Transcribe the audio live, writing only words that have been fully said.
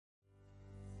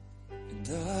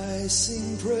I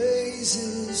sing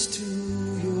praises to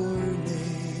your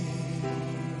name,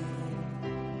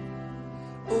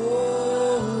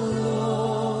 oh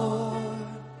Lord.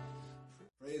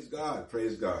 Praise God,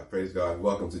 praise God, praise God.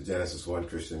 Welcome to Genesis 1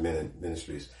 Christian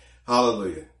Ministries.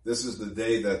 Hallelujah. This is the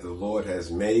day that the Lord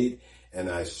has made, and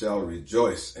I shall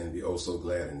rejoice and be oh so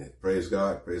glad in it. Praise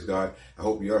God, praise God. I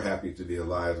hope you're happy to be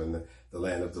alive in the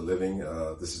land of the living.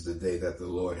 This is the day that the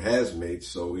Lord has made,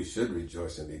 so we should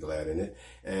rejoice and be glad in it.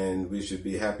 And we should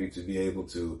be happy to be able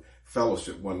to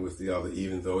fellowship one with the other,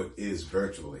 even though it is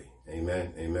virtually.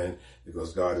 Amen, amen.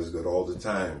 Because God is good all the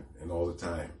time, and all the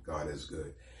time God is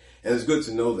good. And it's good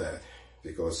to know that,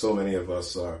 because so many of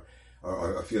us are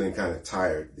feeling kind of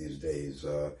tired these days.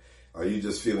 Are you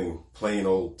just feeling plain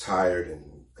old tired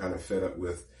and kind of fed up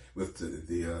with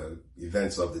the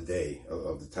events of the day,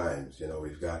 of the times? You know,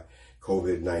 we've got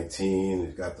COVID-19,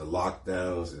 we've got the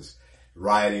lockdowns, there's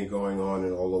rioting going on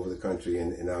all over the country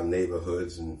and in our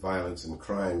neighborhoods, and violence and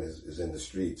crime is in the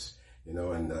streets, you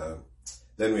know, and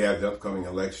then we have the upcoming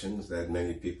elections that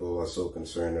many people are so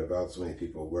concerned about, so many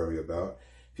people worry about.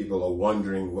 People are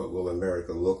wondering, what will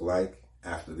America look like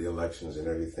after the elections and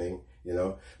everything, you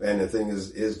know? And the thing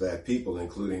is that people,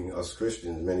 including us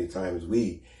Christians, many times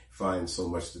we find so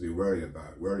much to be worrying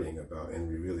about, and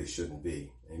we really shouldn't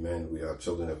be. Amen. We are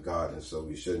children of God, and so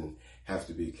we shouldn't have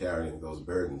to be carrying those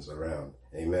burdens around.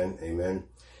 Amen. Amen.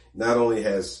 Not only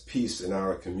has peace in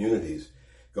our communities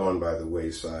gone by the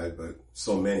wayside, but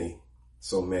so many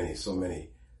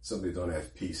simply don't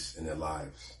have peace in their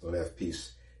lives, don't have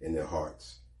peace in their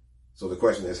hearts. So the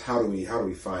question is, how do we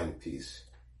find peace?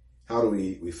 How do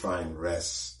we find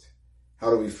rest? How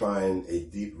do we find a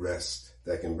deep rest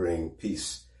that can bring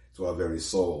peace to our very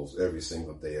souls every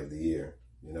single day of the year,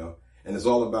 you know? And it's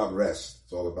all about rest.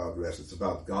 It's all about rest. It's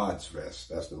about God's rest.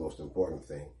 That's the most important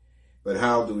thing. But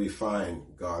how do we find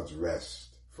God's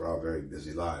rest for our very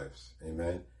busy lives?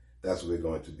 Amen. That's what we're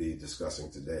going to be discussing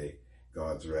today,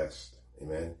 God's rest.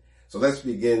 Amen. So let's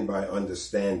begin by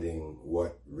understanding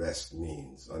what rest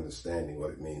means, understanding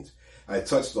what it means. I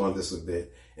touched on this a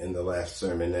bit in the last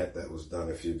sermonette that was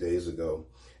done a few days ago,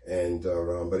 and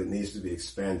but it needs to be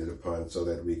expanded upon so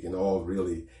that we can all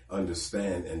really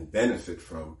understand and benefit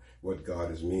from what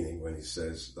God is meaning when He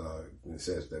says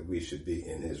that we should be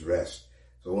in His rest.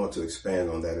 So I want to expand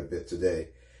on that a bit today,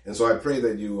 and so I pray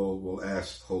that you will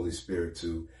ask Holy Spirit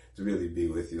to really be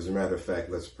with you. As a matter of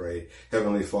fact, let's pray.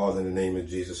 Heavenly Father, in the name of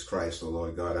Jesus Christ, O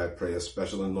Lord God, I pray a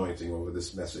special anointing over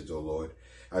this message, O Lord.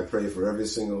 I pray for every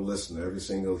single listener, every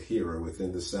single hearer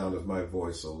within the sound of my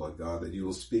voice, O Lord God, that you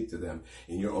will speak to them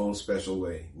in your own special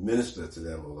way. Minister to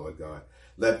them, O Lord God.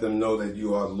 Let them know that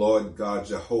you are Lord God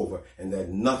Jehovah, and that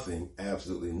nothing,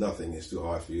 absolutely nothing, is too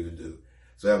hard for you to do.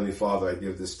 So Heavenly Father, I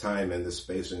give this time and this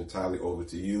space entirely over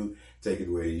to you. Take it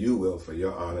where you will, for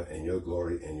your honor and your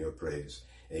glory and your praise.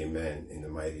 Amen. In the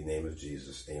mighty name of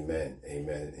Jesus. Amen.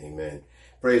 Amen. Amen.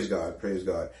 Praise God. Praise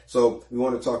God. So we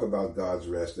want to talk about God's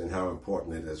rest and how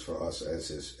important it is for us as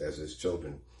his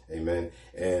children. Amen.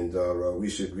 And we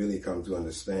should really come to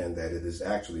understand that it is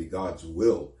actually God's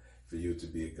will for you to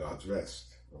be at God's rest.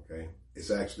 Okay. It's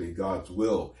actually God's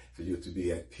will for you to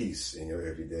be at peace in your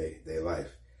everyday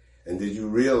life. And did you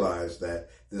realize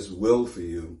that this will for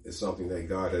you is something that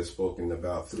God has spoken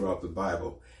about throughout the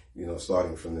Bible? You know,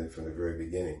 starting from the very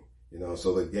beginning, you know.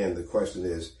 So again, the question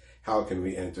is, how can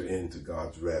we enter into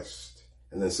God's rest?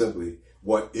 And then simply,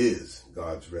 what is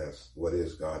God's rest? What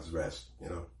is God's rest? You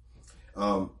know,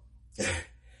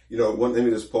 let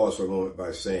me just pause for a moment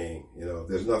by saying, you know,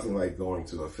 there's nothing like going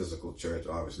to a physical church,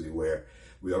 obviously, where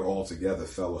we are all together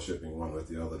fellowshipping one with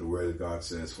the other. The Word of God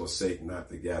says, forsake not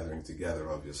the gathering together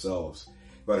of yourselves.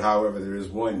 But however, there is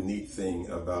one neat thing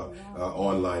about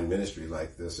online ministry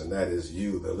like this, and that is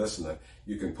you, the listener.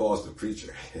 You can pause the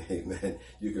preacher. Amen.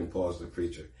 You can pause the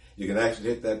preacher. You can actually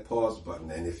hit that pause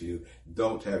button. And if you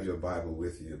don't have your Bible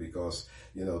with you, because,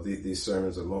 you know, these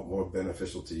sermons are more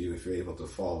beneficial to you if you're able to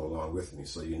follow along with me.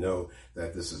 So you know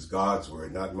that this is God's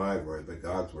word, not my word, but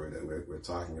God's word that we're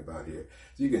talking about here.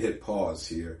 So you can hit pause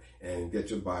here and get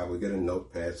your Bible, get a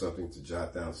notepad, something to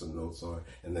jot down some notes on,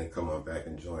 and then come on back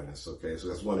and join us. Okay. So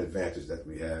that's one advantage that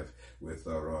we have with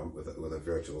a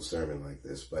virtual sermon like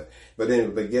this. But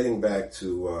getting back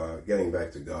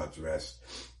to God's rest.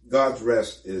 God's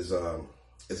rest is a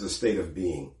state of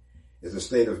being. It's a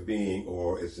state of being,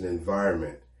 or it's an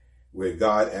environment where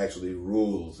God actually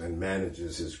rules and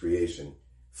manages his creation,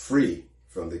 free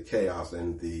from the chaos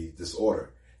and the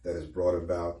disorder that is brought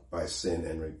about by sin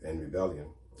and rebellion.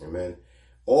 Amen.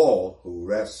 All who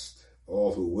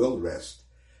will rest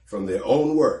from their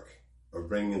own work of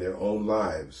bringing their own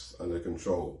lives under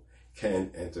control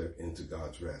can enter into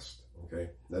God's rest. Okay?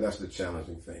 Now that's the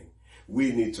challenging thing.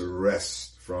 We need to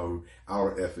rest from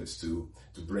our efforts to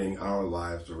bring our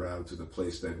lives around to the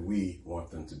place that we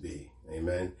want them to be.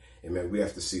 Amen. Amen. We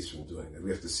have to cease from doing that.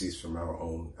 We have to cease from our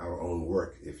own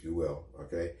work, if you will.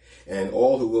 Okay. And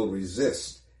all who will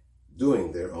resist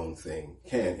doing their own thing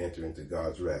can enter into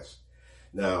God's rest.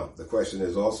 Now, the question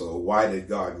is also, why did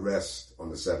God rest on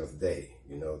the seventh day?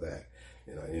 You know that.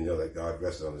 You know that God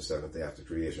rested on the seventh day after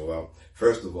creation. Well,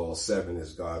 first of all, 7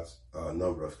 is God's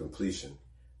number of completion.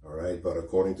 All right. But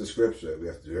according to Scripture, we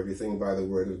have to do everything by the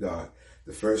Word of God.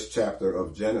 The first chapter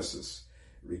of Genesis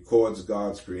records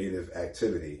God's creative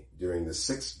activity during the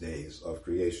 6 days of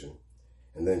creation.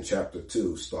 And then chapter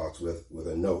 2 starts with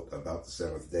a note about the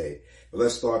seventh day. But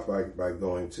let's start by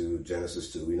going to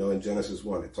Genesis 2. We know in Genesis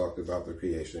 1 it talked about the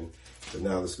creation. So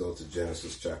now let's go to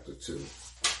Genesis chapter 2.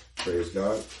 Praise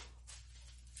God.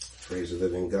 Praise the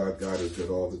living God. God is good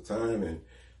all the time, and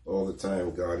all the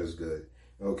time God is good.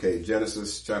 Okay,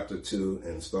 Genesis chapter 2,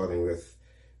 and starting with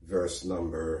verse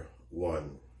number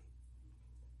 1.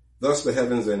 Thus the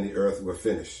heavens and the earth were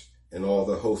finished, and all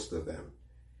the host of them.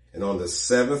 And on the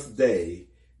seventh day,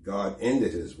 God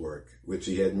ended his work, which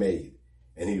he had made.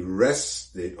 And he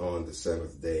rested on the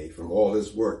seventh day from all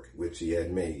his work, which he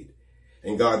had made.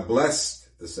 And God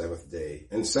blessed the seventh day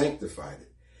and sanctified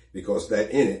it, because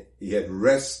that in it he had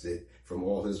rested from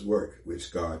all his work,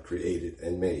 which God created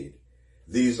and made.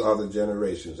 These are the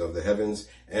generations of the heavens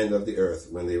and of the earth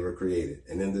when they were created,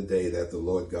 and in the day that the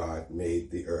Lord God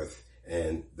made the earth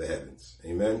and the heavens.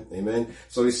 Amen. Amen.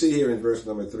 So we see here in verse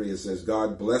number 3, it says,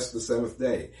 God blessed the seventh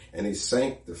day, and he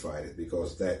sanctified it,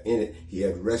 because that in it he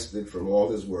had rested from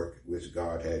all his work which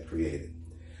God had created.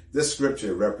 This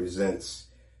scripture represents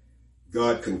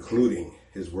God concluding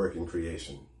his work in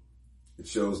creation. It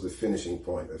shows the finishing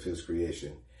point of his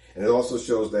creation. And it also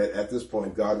shows that at this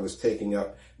point, God was taking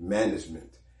up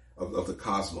management of the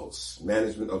cosmos,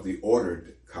 management of the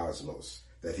ordered cosmos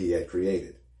that he had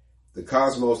created. The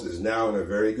cosmos is now in a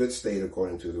very good state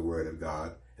according to the word of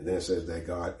God. And then it says that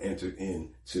God entered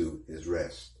into his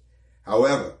rest.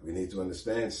 However, we need to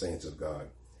understand, saints of God,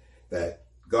 that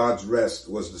God's rest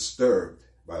was disturbed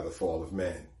by the fall of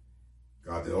man.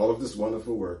 God did all of this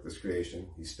wonderful work, this creation.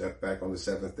 He stepped back on the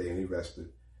seventh day and he rested.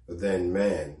 But then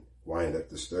man wind up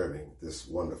disturbing this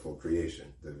wonderful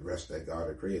creation, the rest that God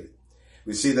had created.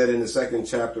 We see that in the second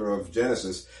chapter of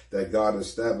Genesis that God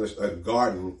established a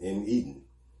garden in Eden,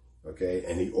 okay,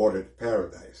 and he ordered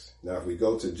paradise. Now, if we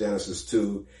go to Genesis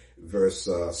 2, verse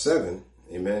 7,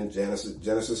 amen,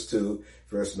 Genesis 2,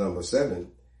 verse number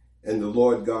 7, and the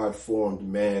Lord God formed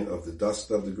man of the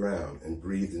dust of the ground and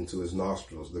breathed into his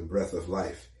nostrils the breath of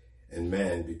life, and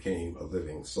man became a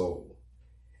living soul.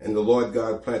 And the Lord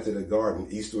God planted a garden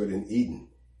eastward in Eden,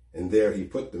 and there he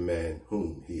put the man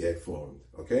whom he had formed.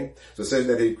 Okay? So it says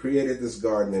that he created this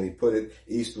garden and he put it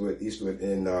eastward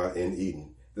in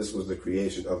Eden. This was the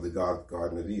creation of the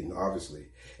Garden of Eden, obviously.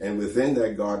 And within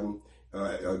that garden,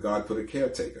 God put a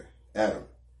caretaker, Adam,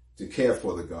 to care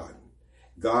for the garden.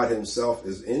 God himself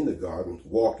is in the garden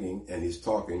walking, and he's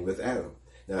talking with Adam.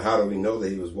 Now, how do we know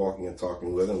that he was walking and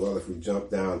talking with him? Well, if we jump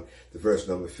down to verse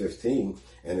number 15,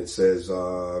 and it says,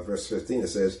 verse 15, it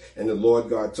says, and the Lord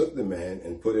God took the man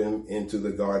and put him into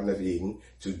the Garden of Eden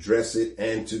to dress it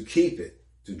and to keep it,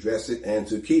 to dress it and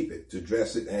to keep it, to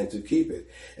dress it and to keep it.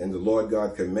 And the Lord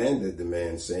God commanded the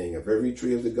man, saying, of every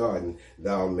tree of the garden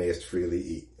thou mayest freely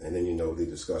eat. And then you know the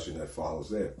discussion that follows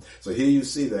there. So here you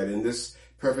see that in this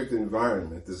perfect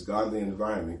environment, this godly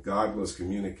environment, God was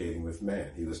communicating with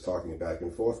man. He was talking back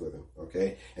and forth with him,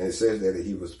 okay? And it says that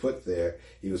he was put there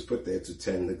to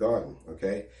tend the garden,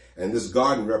 okay? And this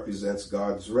garden represents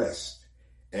God's rest.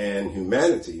 And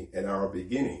humanity at our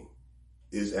beginning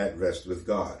is at rest with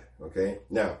God, okay?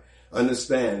 Now,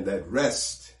 understand that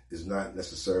rest is not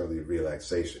necessarily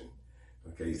relaxation.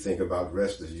 Okay, you think about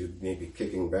rest as you may be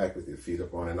kicking back with your feet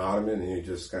up on an ottoman and you're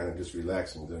just kind of just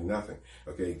relaxing, doing nothing.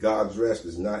 Okay, God's rest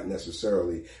is not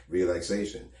necessarily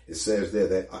relaxation. It says there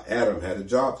that Adam had a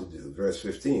job to do. Verse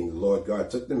 15, the Lord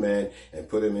God took the man and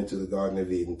put him into the Garden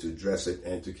of Eden to dress it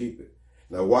and to keep it.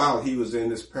 Now, while he was in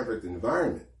this perfect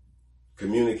environment,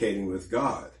 communicating with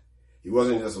God, he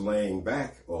wasn't just laying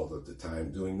back all of the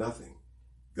time doing nothing.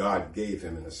 God gave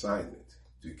him an assignment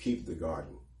to keep the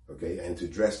garden, okay, and to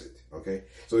dress it, okay?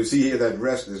 So we see here that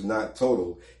rest is not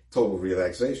total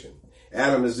relaxation.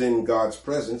 Adam is in God's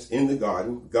presence in the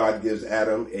garden. God gives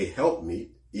Adam a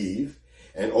helpmeet, Eve,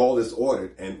 and all is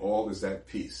ordered and all is at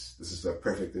peace. This is a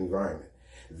perfect environment.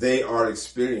 They are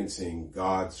experiencing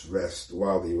God's rest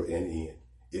while they were in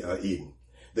Eden.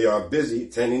 They are busy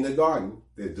tending the garden.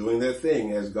 They're doing their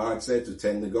thing, as God said, to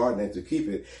tend the garden and to keep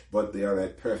it, but they are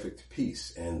at perfect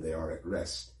peace and they are at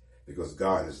rest because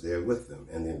God is there with them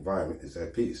and the environment is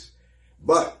at peace.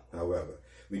 But, however,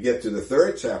 we get to the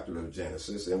 3rd chapter of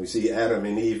Genesis and we see Adam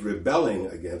and Eve rebelling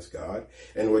against God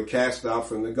and were cast out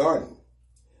from the garden.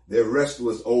 Their rest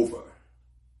was over.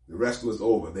 The rest was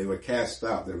over. They were cast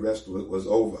out. Their rest was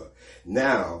over.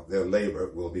 Now their labor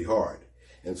will be hard.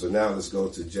 And so now let's go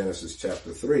to Genesis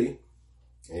chapter 3.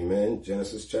 Amen.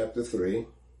 Genesis chapter 3.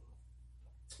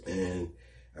 And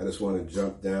I just want to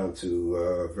jump down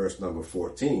to verse number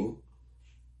 14.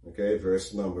 Okay,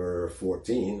 verse number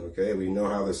 14. Okay, we know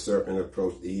how the serpent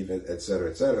approached Eve,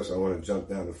 etc., etc. So I want to jump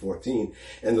down to 14.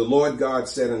 And the Lord God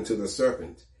said unto the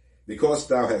serpent, because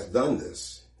thou hast done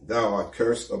this, thou art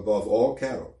cursed above all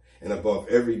cattle, and above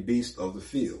every beast of the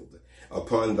field.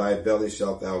 Upon thy belly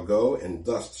shalt thou go, and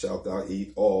dust shalt thou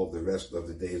eat all the rest of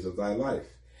the days of thy life.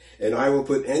 And I will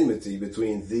put enmity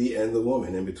between thee and the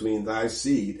woman, and between thy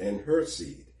seed and her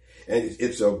seed. And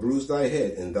it shall bruise thy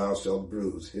head, and thou shalt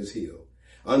bruise his heel.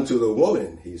 Unto the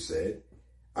woman, he said,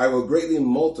 I will greatly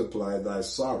multiply thy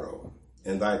sorrow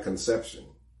and thy conception.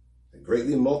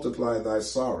 Greatly multiply thy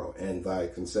sorrow and thy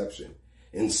conception.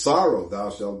 In sorrow thou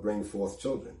shalt bring forth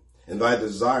children. And thy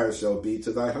desire shall be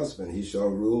to thy husband, he shall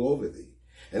rule over thee.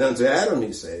 And unto Adam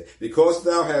he said, because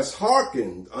thou hast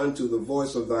hearkened unto the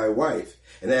voice of thy wife,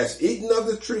 and hast eaten of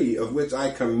the tree of which I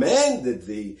commanded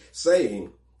thee,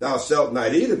 saying, thou shalt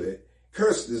not eat of it,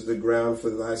 cursed is the ground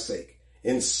for thy sake.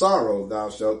 In sorrow thou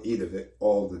shalt eat of it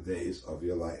all the days of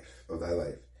your life, of thy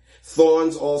life.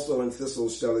 Thorns also and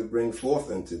thistles shall it bring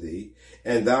forth unto thee,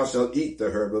 and thou shalt eat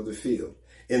the herb of the field.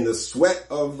 In the sweat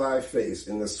of thy face,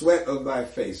 in the sweat of thy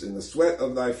face, in the sweat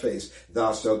of thy face,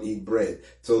 thou shalt eat bread,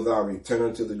 till thou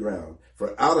return to the ground.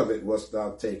 For out of it wast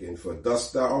thou taken, for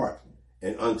dust thou art,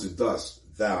 and unto dust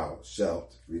thou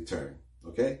shalt return.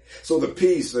 Okay? So the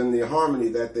peace and the harmony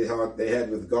that they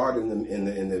had with God in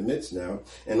the midst now,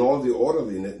 and all the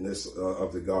orderliness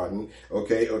of the garden,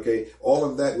 okay, all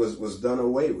of that was done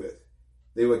away with.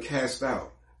 They were cast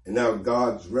out. And now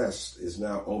God's rest is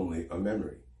now only a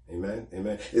memory. Amen.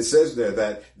 Amen. It says there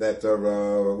that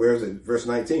where is it? Verse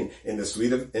 19. In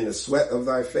the sweat of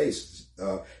thy face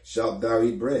shalt thou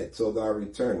eat bread till thou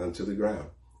return unto the ground.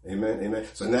 Amen. Amen.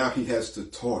 So now he has to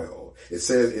toil. It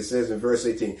says in verse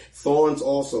 18, thorns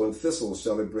also and thistles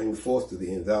shall it bring forth to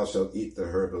thee, and thou shalt eat the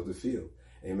herb of the field.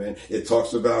 Amen. It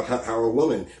talks about how a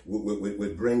woman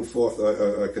would bring forth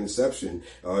a conception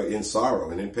in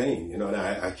sorrow and in pain. You know, and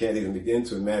I can't even begin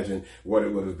to imagine what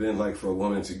it would have been like for a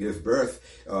woman to give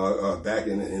birth back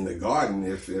in the garden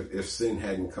if sin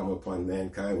hadn't come upon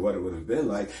mankind, what it would have been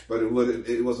like. But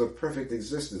it was a perfect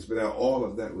existence. But now all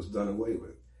of that was done away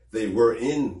with. They were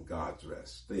in God's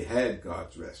rest. They had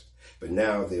God's rest. But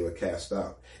now they were cast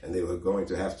out, and they were going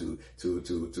to have to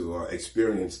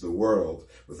experience the world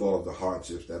with all of the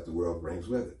hardships that the world brings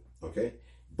with it. Okay?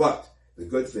 But the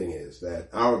good thing is that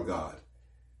our God,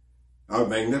 our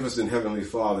magnificent Heavenly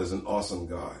Father, is an awesome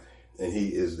God, and he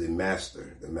is the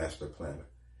master planner.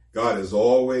 God is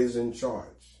always in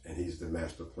charge, and he's the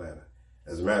master planner.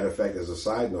 As a matter of fact, as a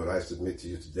side note, I submit to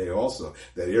you today also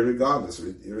that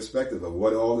irrespective of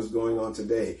what all is going on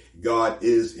today, God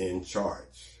is in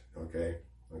charge. Okay?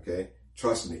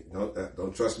 Trust me.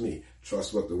 Don't trust me.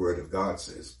 Trust what the Word of God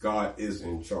says. God is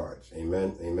in charge.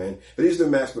 Amen. Amen. But he's the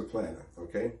master planner.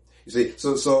 Okay? You see,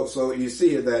 so you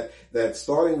see that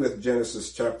starting with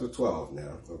Genesis chapter 12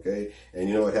 now, okay? And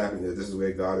you know what happened there? This is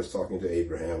where God is talking to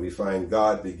Abraham. We find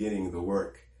God beginning the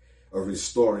work of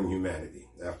restoring humanity.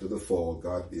 After the fall,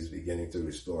 God is beginning to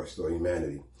restore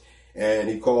humanity. And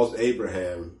he calls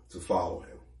Abraham to follow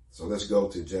him. So let's go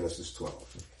to Genesis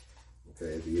 12.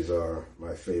 Okay, these are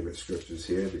my favorite scriptures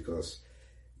here because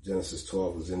Genesis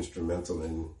 12 was instrumental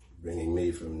in bringing me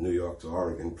from New York to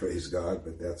Oregon, praise God,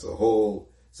 but that's a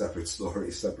whole separate story,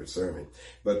 separate sermon.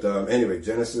 But anyway,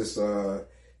 Genesis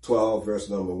 12, verse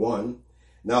number 1.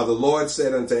 Now the Lord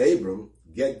said unto Abram,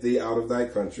 get thee out of thy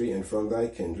country and from thy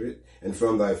kindred and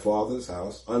from thy father's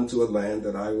house unto a land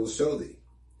that I will show thee.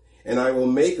 And I will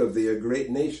make of thee a great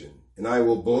nation, and I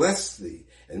will bless thee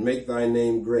and make thy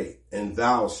name great, and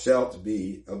thou shalt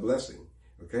be a blessing.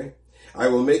 Okay? I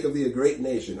will make of thee a great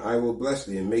nation. I will bless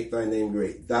thee and make thy name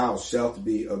great. Thou shalt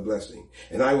be a blessing.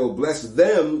 And I will bless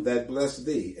them that bless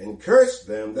thee, and curse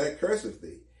them that curseth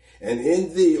thee. And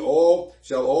in thee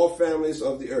shall all families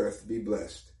of the earth be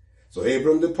blessed. So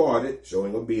Abram departed,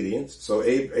 showing obedience. So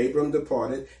Abram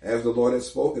departed as the Lord had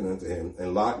spoken unto him,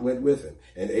 and Lot went with him.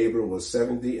 And Abram was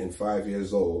 75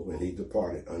 years old when he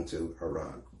departed unto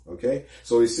Haran. Okay,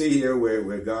 so we see here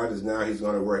where God is now, he's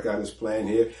going to work out his plan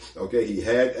here. Okay, he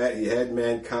had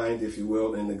mankind, if you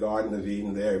will, in the Garden of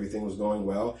Eden there. Everything was going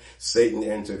well. Satan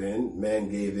entered in. Man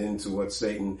gave in to what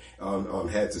Satan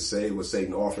had to say, what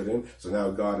Satan offered him. So now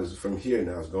God is from here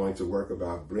now is going to work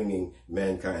about bringing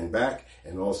mankind back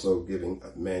and also giving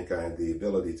mankind the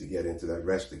ability to get into that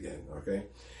rest again. Okay.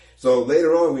 So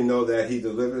later on, we know that he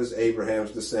delivers Abraham's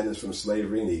descendants from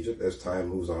slavery in Egypt as time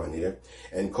moves on here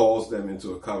and calls them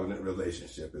into a covenant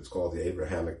relationship. It's called the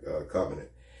Abrahamic covenant.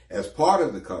 As part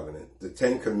of the covenant, the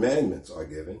 10 commandments are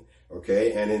given,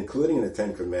 okay, and included in the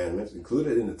 10 commandments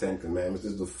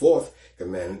is the 4th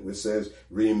commandment, which says,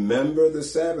 remember the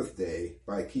Sabbath day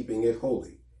by keeping it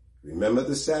holy. Remember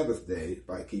the Sabbath day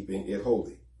by keeping it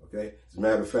holy, okay? As a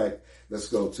matter of fact, let's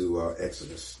go to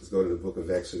Exodus. Let's go to the book of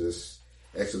Exodus.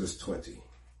 Exodus 20.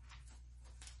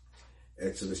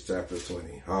 Exodus chapter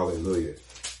 20. Hallelujah.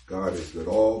 God is good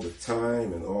all the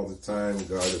time, and all the time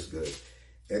God is good.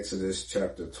 Exodus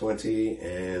chapter 20,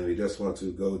 and we just want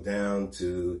to go down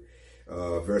to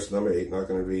verse number 8. Not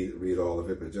going to read all of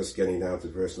it, but just getting down to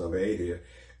verse number 8 here.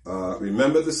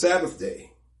 Remember the Sabbath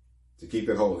day to keep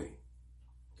it holy.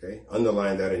 Okay?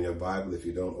 Underline that in your Bible if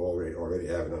you don't already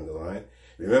have it underlined.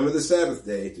 Remember the Sabbath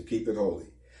day to keep it holy.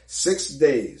 6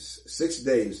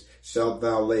 days shalt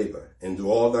thou labor and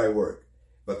do all thy work.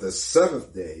 But the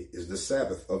 7th day is the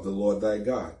Sabbath of the Lord thy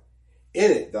God.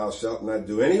 In it thou shalt not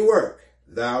do any work,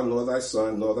 thou, nor thy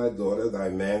son, nor thy daughter, thy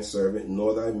manservant,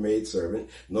 nor thy maidservant,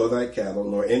 nor thy cattle,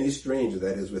 nor any stranger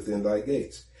that is within thy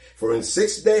gates. For in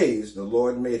 6 days the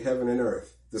Lord made heaven and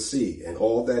earth, the sea, and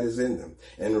all that is in them,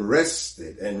 and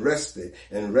rested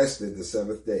the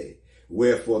 7th day.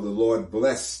 Wherefore the Lord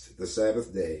blessed the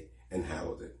Sabbath day and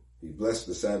hallowed it. He blessed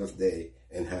the Sabbath day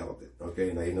and hallowed it.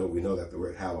 Okay, now we know that the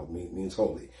word hallowed means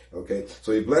holy. Okay,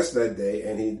 so he blessed that day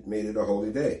and he made it a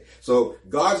holy day. So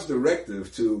God's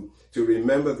directive to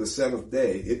remember the 7th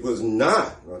day, it was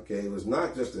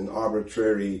not just an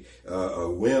arbitrary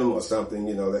whim or something,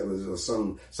 that was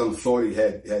some thought he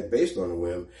had based on a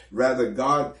whim. Rather,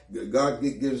 God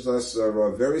gives us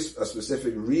a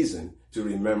specific reason to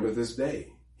remember this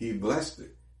day. He blessed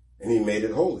it and he made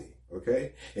it holy.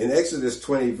 Okay. In Exodus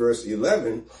 20 verse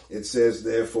 11, it says,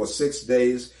 therefore 6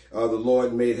 days the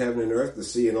Lord made heaven and earth, the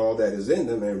sea, and all that is in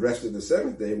them, and rested the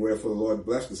 7th day. Wherefore the Lord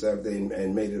blessed the Sabbath day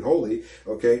and made it holy.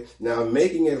 Okay. Now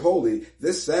making it holy,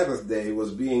 this Sabbath day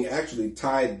was being actually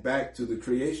tied back to the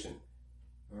creation.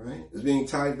 All right. It's being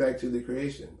tied back to the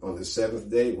creation. On the 7th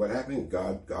day, what happened?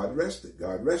 God rested.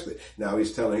 God rested. Now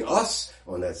he's telling us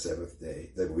on that 7th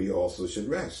day that we also should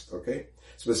rest. Okay.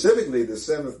 Specifically, the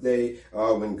 7th day,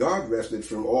 when God rested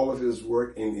from all of his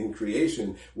work in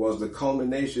creation, was the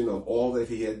culmination of all that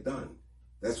he had done.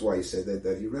 That's why he said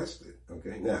that he rested.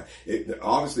 Okay. Now,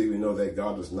 obviously we know that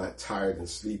God was not tired and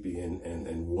sleepy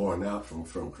and worn out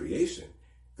from creation.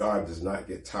 God does not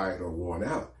get tired or worn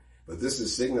out. But this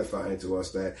is signifying to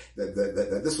us that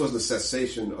this was the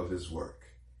cessation of his work.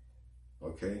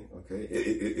 Okay.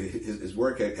 His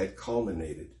work had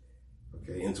culminated.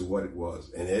 Okay, into what it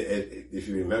was. And if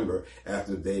you remember,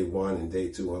 after day 1 and day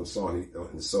 2 and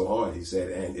so on, he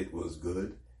said, and it was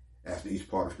good. After each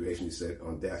part of creation, he said,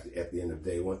 at the end of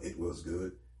day 1, it was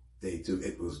good. Day 2,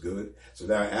 it was good. So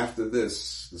now after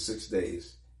this, the 6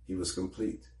 days, he was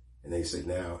complete. And then he said,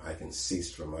 now I can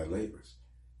cease from my labors.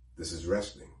 This is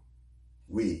resting.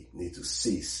 We need to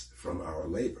cease from our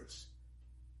labors.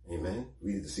 Amen?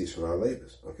 We need to cease from our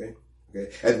labors, okay?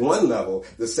 Okay. At one level,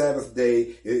 the Sabbath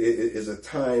day is a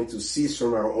time to cease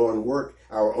from our own work,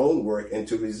 and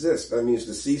to resist. That means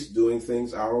to cease doing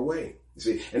things our way. You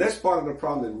see, and that's part of the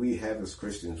problem that we have as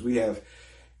Christians. We have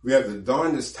the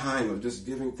darndest time of just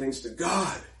giving things to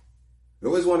God. We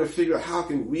always want to figure out how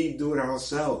can we do it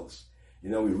ourselves. We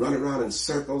run around in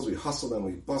circles, we hustle and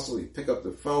we bustle, we pick up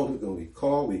the phone, who can we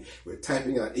call, we're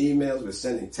typing out emails, we're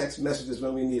sending text messages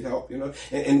when we need help,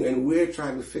 and we're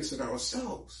trying to fix it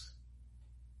ourselves.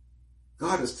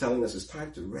 God is telling us it's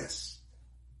time to rest.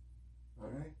 All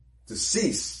right? To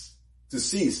cease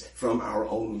from our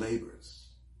own labors.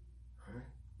 All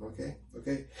right?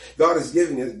 Okay? God is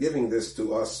giving this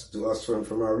to us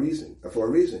for a reason.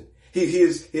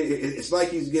 It's like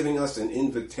he's giving us an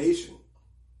invitation.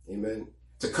 Amen.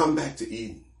 To come back to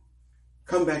Eden.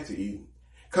 Come back to Eden.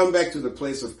 Come back to the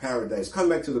place of paradise. Come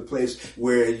back to the place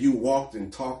where you walked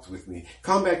and talked with me.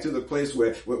 Come back to the place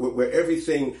where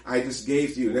everything I just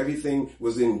gave to you and everything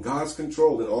was in God's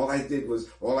control. And all I did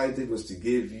was to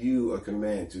give you a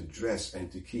command to dress and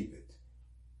to keep it.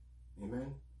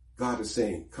 Amen. God is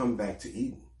saying, come back to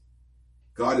Eden.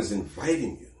 God is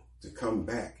inviting you to come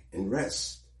back and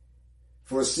rest.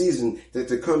 for a season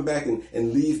to come back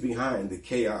and leave behind the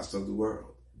chaos of the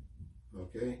world.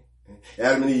 Okay?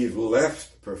 Adam and Eve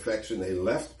left perfection. They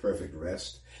left perfect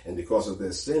rest. And because of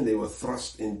their sin, they were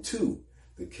thrust into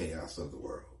the chaos of the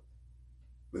world.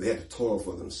 But they had to toil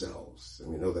for themselves.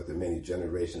 And we know that the many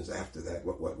generations after that,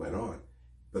 what went on.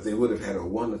 But they would have had a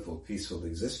wonderful, peaceful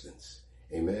existence.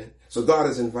 Amen. So God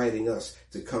is inviting us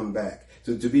to come back,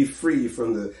 to be free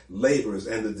from the labors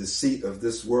and the deceit of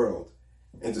this world,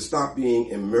 and to stop being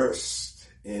immersed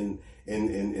in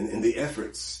the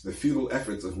efforts, the futile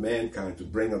efforts of mankind to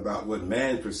bring about what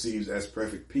man perceives as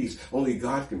perfect peace. Only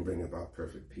God can bring about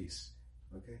perfect peace.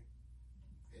 Okay?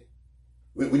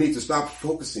 We need to stop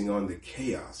focusing on the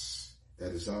chaos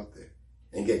that is out there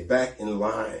and get back in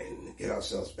line, get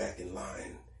ourselves back in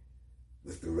line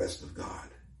with the rest of God.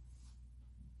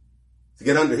 To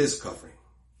get under his covering,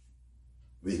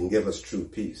 he can give us true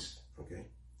peace. Okay?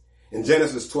 In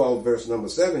Genesis 12, verse number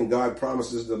 7, God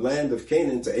promises the land of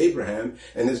Canaan to Abraham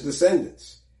and his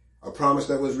descendants, a promise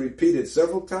that was repeated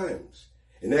several times.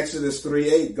 In Exodus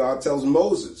 3:8, God tells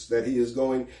Moses that he is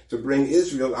going to bring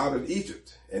Israel out of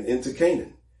Egypt and into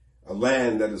Canaan, a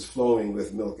land that is flowing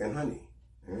with milk and honey.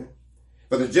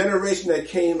 But the generation that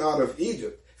came out of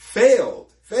Egypt failed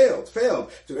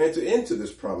to enter into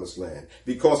this promised land.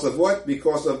 Because of what?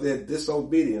 Because of their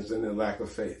disobedience and their lack of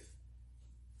faith.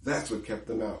 That's what kept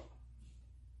them out.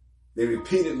 They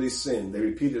repeatedly sinned.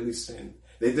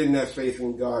 They didn't have faith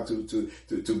in God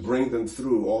to bring them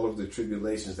through all of the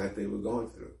tribulations that they were going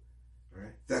through.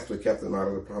 Right? That's what kept them out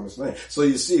of the promised land. So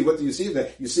you see, what do you see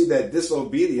there? You see that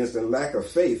disobedience and lack of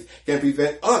faith can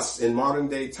prevent us in modern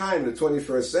day time, the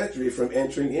 21st century, from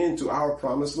entering into our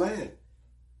promised land.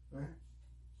 Right?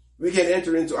 We can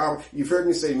enter into you've heard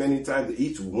me say many times that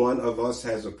each one of us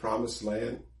has a promised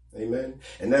land. Amen.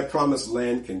 And that promised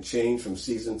land can change from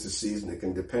season to season. It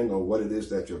can depend on what it is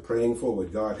that you're praying for,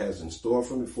 what God has in store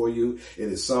for you.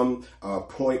 It is some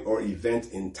point or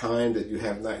event in time that you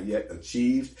have not yet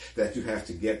achieved that you have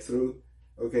to get through.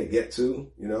 Okay, get to,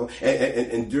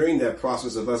 and during that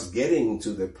process of us getting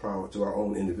to our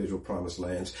own individual promised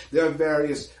lands, there are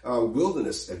various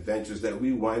wilderness adventures that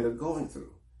we wind up going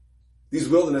through. These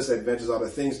wilderness adventures are the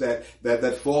things that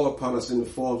fall upon us in the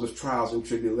forms of trials and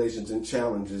tribulations and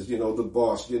challenges. The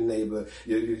boss, your neighbor,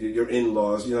 your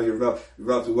in-laws, your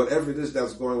relative, whatever it is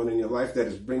that's going on in your life that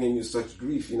is bringing you such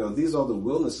grief. These are the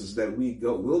wildernesses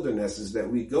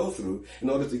that we go through in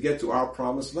order to get to our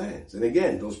promised lands. And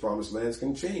again, those promised lands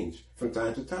can change from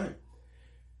time to time.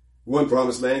 One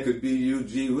promised land could be you,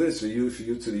 gee whiz, for you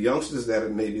to the youngsters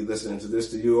that may be listening to this,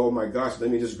 to you, oh my gosh,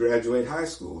 let me just graduate high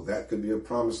school. That could be a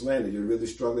promised land that you're really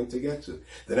struggling to get to.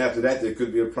 Then after that, there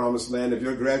could be a promised land if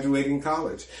you're graduating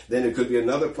college. Then it could be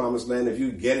another promised land if you're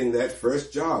getting that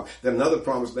first job. Then another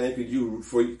promised land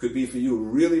could be for you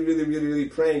really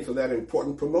praying for that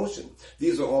important promotion.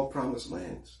 These are all promised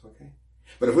lands, okay?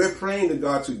 But if we're praying to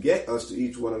God to get us to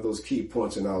each one of those key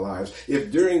points in our lives,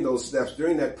 if during those steps,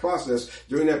 during that process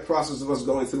of us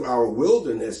going through our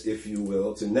wilderness, if you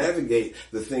will, to navigate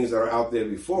the things that are out there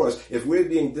before us, if we're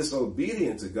being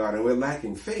disobedient to God and we're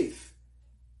lacking faith,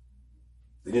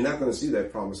 then you're not going to see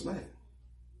that promised land,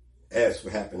 as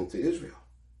what happened to Israel.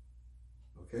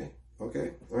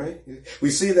 Okay, all right. We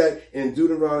see that in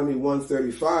Deuteronomy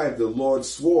 1:35, the Lord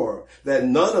swore that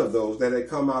none of those that had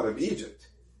come out of Egypt,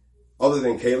 other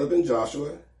than Caleb and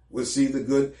Joshua, would see the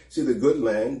good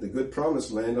land, the good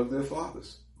promised land of their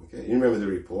fathers. Okay, you remember the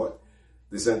report.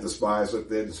 They sent the spies up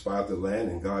there to spy out the land,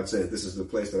 and God said, "This is the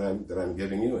place that I'm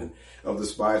giving you." And of the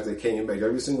spies that came back,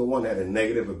 every single one had a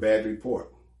negative, a bad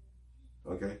report.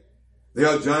 Okay, there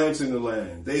are giants in the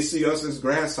land. They see us as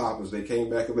grasshoppers. They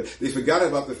came back. They forgot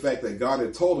about the fact that God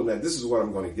had told them that this is what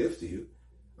I'm going to give to you.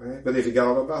 Right? But they forgot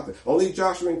all about that. Only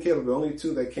Joshua and Caleb, the only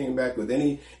two that came back with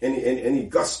any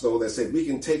gusto that said, we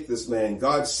can take this land.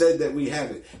 God said that we have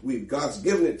it. God's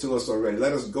given it to us already.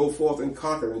 Let us go forth and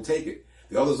conquer and take it.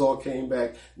 The others all came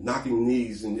back knocking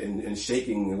knees and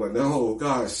shaking and what? No,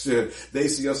 gosh, they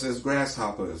see us as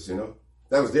grasshoppers,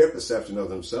 That was their perception of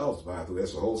themselves, by the way.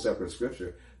 That's a whole separate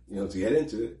scripture, to get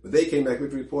into it. But they came back with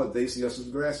the report, they see us as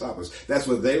grasshoppers. That's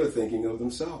what they were thinking of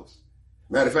themselves.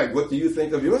 Matter of fact, what do you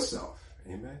think of yourself?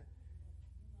 Amen.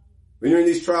 When you're in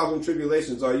these trials and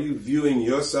tribulations, are you viewing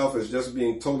yourself as just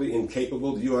being totally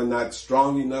incapable? You are not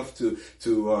strong enough to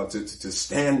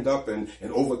stand up and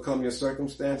overcome your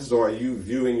circumstances? Or are you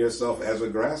viewing yourself as a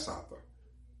grasshopper?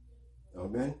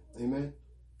 Amen. Amen.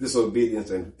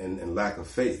 Disobedience and lack of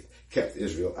faith kept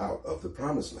Israel out of the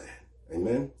promised land.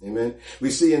 Amen. Amen. We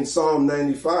see in Psalm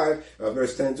 95,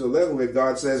 verse 10 to 11, where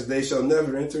God says, they shall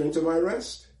never enter into my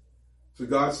rest. So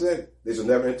God said, they shall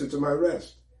never enter into my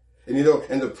rest. And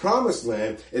and the promised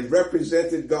land, it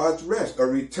represented God's rest, a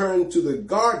return to the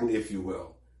garden, if you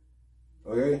will.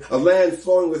 Okay? A land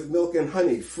flowing with milk and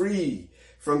honey, free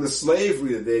from the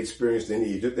slavery that they experienced in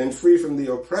Egypt and free from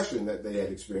the oppression that they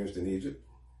had experienced in Egypt.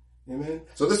 Amen.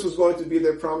 So this was going to be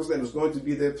their promised land. It was going to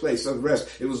be their place of rest.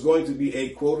 It was going to be a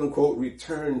quote unquote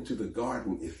return to the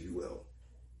garden, if you will.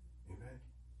 Amen.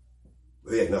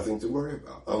 They had nothing to worry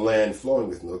about. A land flowing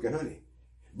with milk and honey.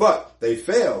 But they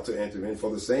failed to enter in for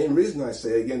the same reason, I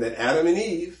say again, that Adam and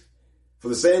Eve, for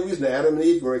the same reason that Adam and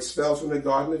Eve were expelled from the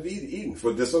Garden of Eden,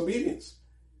 for disobedience.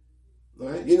 All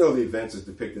right? You know the events as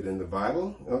depicted in the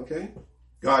Bible, okay?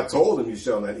 God told them, you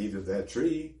shall not eat of that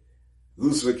tree.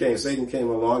 Satan came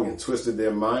along and twisted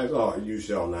their minds. Oh, you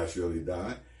shall not surely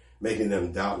die, making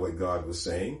them doubt what God was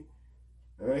saying.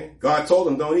 All right? God told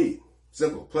them, don't eat.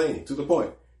 Simple, plain, to the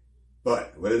point.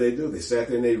 But what did they do? They sat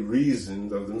there and they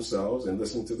reasoned of themselves and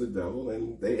listened to the devil,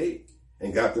 and they ate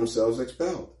and got themselves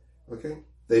expelled. Okay?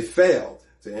 They failed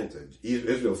to enter.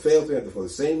 Israel failed to enter for the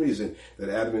same reason that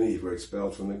Adam and Eve were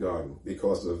expelled from the garden,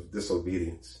 because of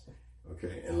disobedience,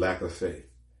 okay, and lack of faith.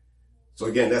 So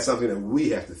again, that's something that we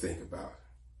have to think about.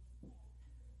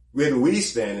 Where do we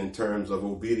stand in terms of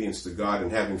obedience to God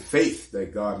and having faith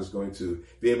that God is going to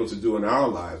be able to do in our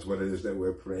lives what it is that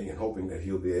we're praying and hoping that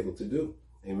he'll be able to do?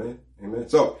 Amen. Amen.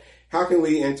 So how can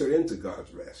we enter into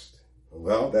God's rest?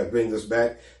 Well, that brings us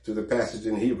back to the passage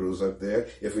in Hebrews up there.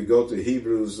 If we go to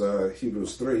Hebrews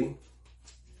 3,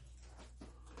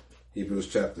 Hebrews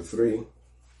chapter 3.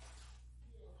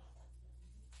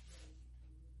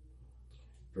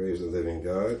 Praise the living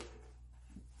God.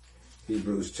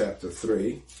 Hebrews chapter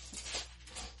 3.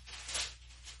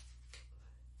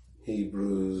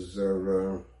 Hebrews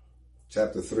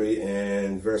chapter 3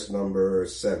 and verse number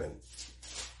 7.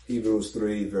 Hebrews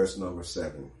 3 verse number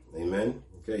 7. Amen.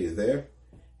 Okay, you there?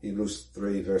 Hebrews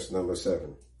 3 verse number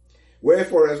 7.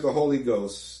 Wherefore, as the Holy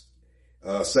Ghost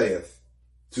saith,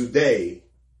 today,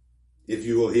 if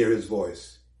you will hear his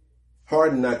voice,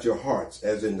 harden not your hearts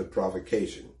as in the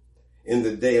provocation, in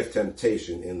the day of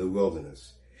temptation in the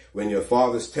wilderness, when your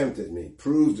fathers tempted me,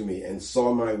 proved me, and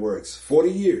saw my works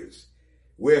 40 years.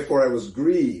 Wherefore I was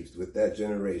grieved with that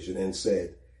generation, and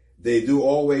said, they do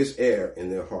always err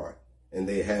in their heart, and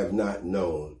they have not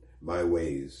known my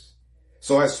ways.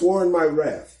 So I swore in my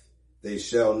wrath, they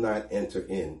shall not enter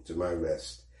into my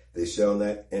rest. They shall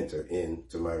not enter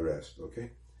into my rest.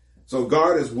 Okay? So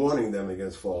God is warning them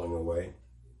against falling away.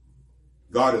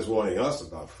 God is warning us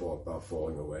about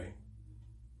falling away.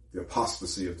 The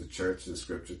apostasy of the church, the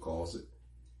scripture calls it.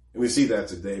 And we see that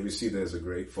today. We see there's a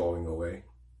great falling away.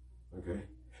 Okay?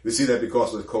 We see that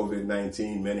because of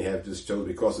COVID-19, many have just chosen,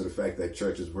 because of the fact that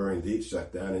churches were indeed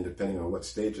shut down, and depending on what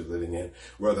state you're living in,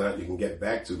 whether or not you can get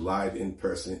back to live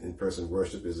in-person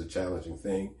worship is a challenging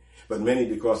thing. But many,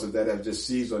 because of that, have just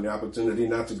seized on the opportunity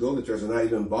not to go to church and not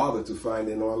even bother to find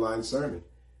an online sermon.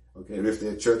 Okay, if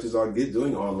their churches are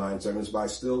doing online sermons by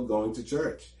still going to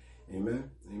church.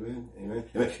 Amen, amen, amen,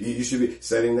 amen. You should be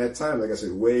setting that time. Like I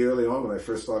said, way early on when I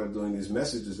first started doing these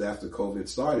messages after COVID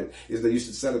started, is that you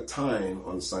should set a time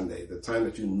on Sunday, the time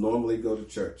that you normally go to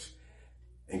church,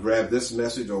 and grab this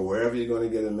message or wherever you're going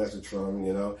to get a message from,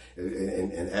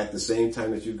 and at the same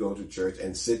time that you go to church,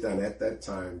 and sit down at that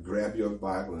time, grab your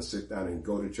Bible and sit down and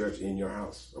go to church in your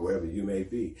house or wherever you may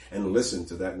be and listen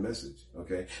to that message,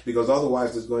 okay? Because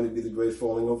otherwise there's going to be the great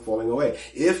falling away.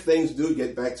 If things do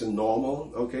get back to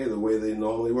normal, okay, the way they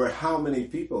normally were, how many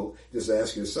people, just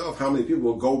ask yourself, how many people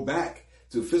will go back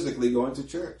to physically going to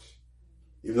church?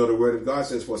 Even though the word of God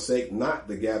says, forsake not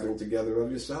the gathering together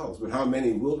of yourselves. But how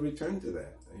many will return to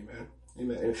that? Amen.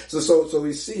 Amen. So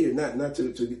we see here, not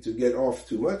to get off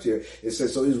too much here. It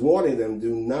says, so he's warning them,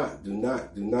 do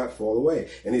not fall away.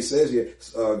 And he says here,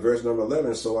 verse number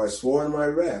 11, so I swore in my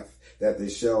wrath that they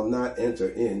shall not enter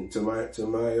into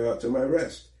my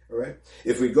rest. All right.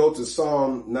 If we go to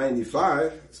Psalm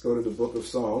 95, let's go to the book of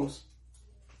Psalms.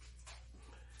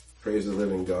 Praise the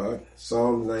living God.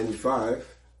 Psalm 95.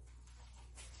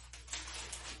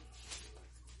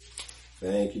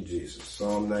 Thank you, Jesus.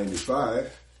 Psalm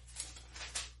 95.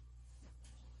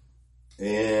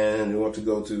 And we want to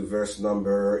go to verse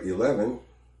number 11.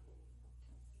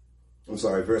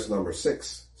 Verse number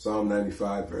 6. Psalm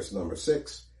 95, verse number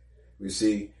 6. We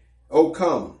see, O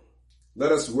come,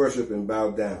 let us worship and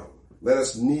bow down. Let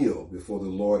us kneel before the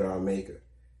Lord our Maker.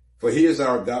 For he is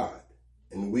our God,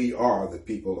 and we are the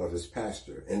people of his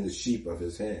pasture and the sheep of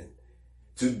his hand.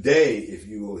 Today, if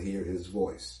you will hear his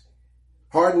voice,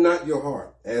 harden not your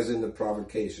heart, as in the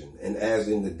provocation, and as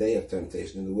in the day of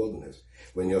temptation in the wilderness,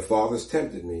 when your fathers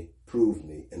tempted me, proved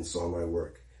me, and saw my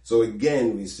work. So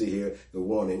again, we see here the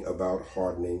warning about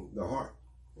hardening the heart.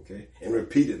 Okay? And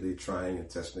repeatedly trying and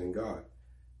testing God.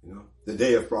 You know, the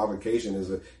day of provocation is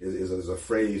a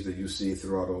phrase that you see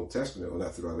throughout the Old Testament, or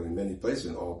not throughout, but in many places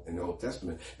in the Old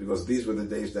Testament, because these were the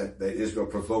days that Israel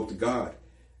provoked God.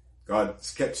 God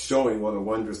kept showing what a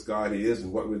wondrous God He is,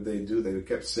 and what would they do? They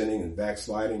kept sinning and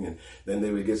backsliding, and then they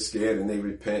would get scared and they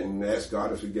repent and ask God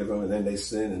to forgive them, and then they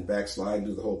sin and backslide and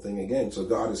do the whole thing again. So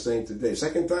God is saying today,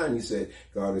 second time He said,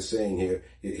 God is saying here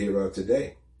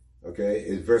today. Okay,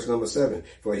 it's verse number 7.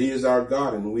 For He is our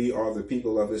God, and we are the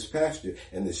people of His pasture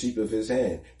and the sheep of His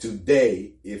hand.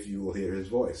 Today, if you will hear His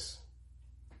voice.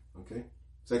 Okay,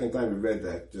 second time we read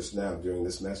that just now during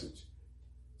this message.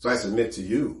 So I submit to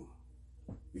you.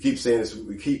 We keep saying this.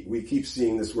 We keep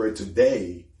seeing this word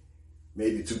today.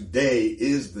 Maybe today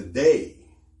is the day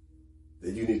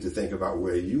that you need to think about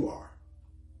where you are.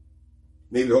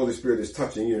 Maybe the Holy Spirit is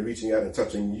touching you and reaching out and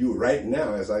touching you right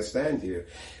now as I stand here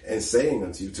and saying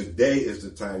unto you, today is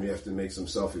the time you have to make some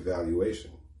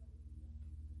self-evaluation.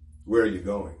 Where are you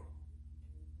going?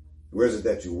 Where is it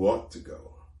that you want to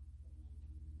go?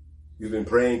 You've been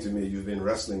praying to me. You've been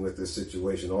wrestling with this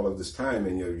situation all of this time,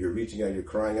 and you're reaching out. You're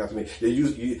crying out to me.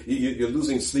 You're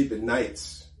losing sleep at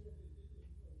nights.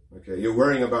 Okay, you're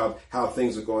worrying about how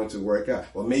things are going to work out.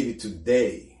 Well, maybe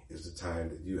today is the time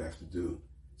that you have to do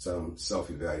some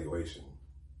self-evaluation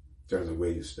in terms of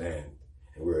where you stand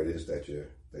and where it is that you're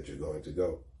going to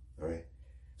go. All right.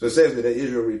 So it says that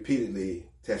Israel repeatedly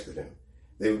tested Him,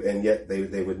 and yet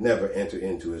they would never enter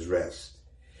into His rest.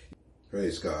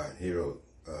 Praise God. He wrote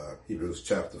Hebrews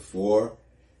chapter 4,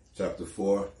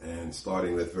 and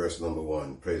starting with verse number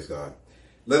 1. Praise God.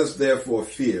 Let us therefore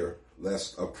fear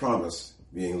lest a promise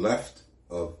being left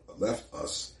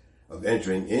us of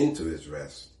entering into His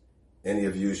rest, any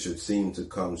of you should seem to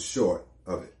come short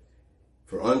of it.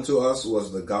 For unto us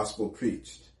was the gospel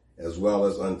preached, as well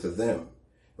as unto them.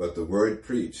 But the word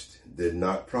preached did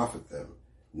not profit them,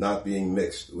 not being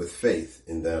mixed with faith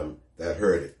in them that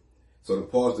heard it. So to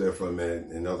pause there for a minute,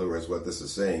 in other words, what this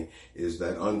is saying is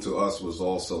that unto us was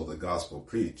also the gospel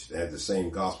preached, and the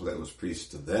same gospel that was preached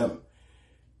to them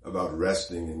about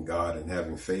resting in God and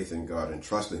having faith in God and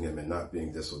trusting Him and not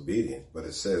being disobedient. But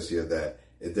it says here that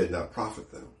it did not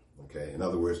profit them. Okay, in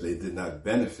other words, they did not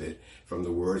benefit from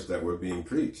the words that were being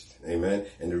preached. Amen.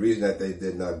 And the reason that they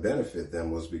did not benefit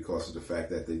them was because of the fact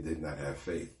that they did not have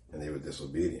faith and they were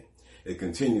disobedient. It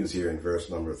continues here in verse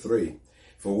number 3.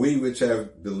 For we which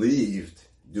have believed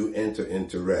do enter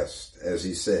into rest, as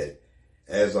He said,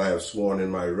 as I have sworn in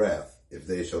my wrath, if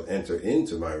they shall enter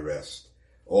into my rest,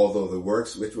 although the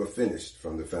works which were finished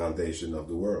from the foundation of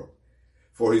the world.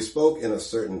 For He spoke in a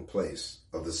certain place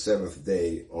of the seventh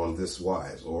day on this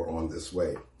wise, or on this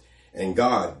way. And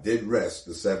God did rest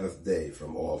the seventh day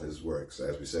from all His works.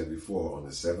 As we said before, on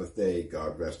the seventh day,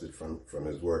 God rested from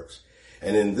His works.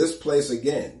 And in this place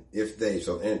again, if they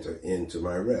shall enter into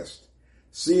my rest.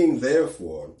 Seeing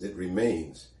therefore it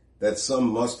remains that some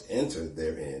must enter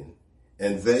therein,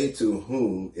 and they to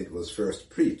whom it was first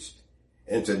preached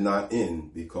entered not in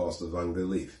because of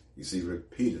unbelief. You see,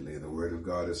 repeatedly the word of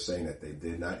God is saying that they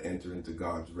did not enter into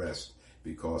God's rest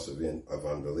because of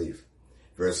unbelief.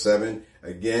 Verse 7,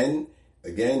 again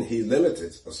He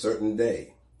limited a certain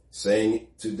day, saying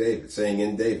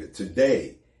in David,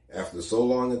 today, after so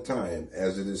long a time,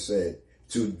 as it is said,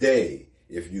 today,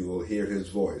 if you will hear His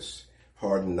voice,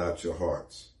 harden not your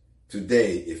hearts.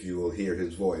 Today, if you will hear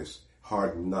His voice,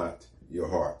 harden not your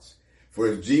hearts. For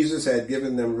if Jesus had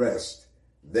given them rest,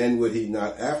 then would He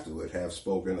not afterward have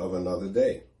spoken of another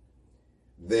day?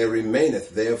 There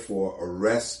remaineth therefore a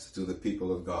rest to the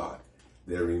people of God.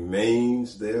 There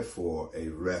remains therefore a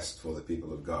rest for the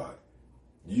people of God.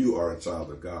 You are a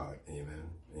child of God. Amen.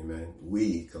 Amen.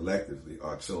 We collectively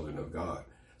are children of God.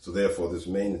 So therefore this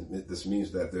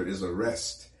means that there is a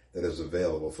rest that is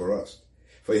available for us.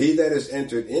 For he that is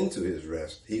entered into his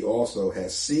rest, he also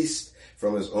has ceased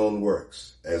from his own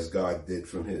works, as God did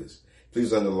from His.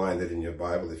 Please underline that in your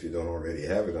Bible if you don't already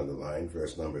have it underlined,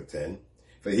 verse number 10.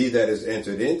 For he that is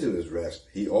entered into his rest,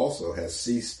 he also has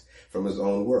ceased from his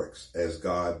own works, as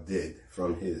God did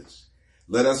from His.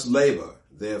 Let us labor,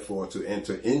 therefore, to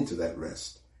enter into that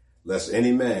rest, lest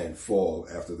any man fall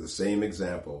after the same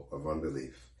example of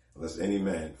unbelief. Lest any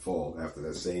man fall after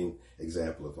the same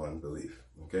example of unbelief.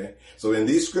 Okay? So in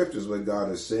these scriptures, what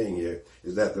God is saying here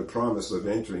is that the promise of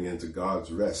entering into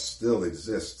God's rest still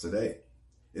exists today.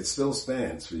 It still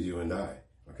stands for you and I.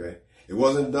 Okay? It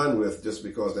wasn't done with just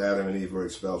because Adam and Eve were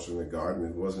expelled from the garden.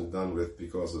 It wasn't done with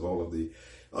because of all of the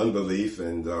unbelief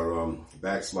and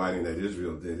backsliding that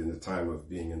Israel did in the time of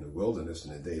being in the wilderness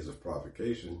in the days of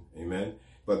provocation. Amen?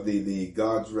 But the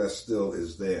God's rest still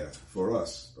is there for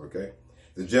us. Okay?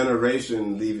 The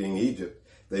generation leaving Egypt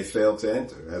they failed to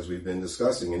enter, as we've been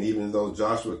discussing. And even though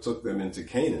Joshua took them into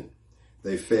Canaan,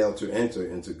 they failed to enter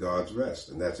into God's rest.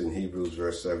 And that's in Hebrews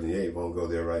verse 78. Won't go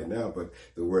there right now, but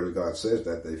the word of God says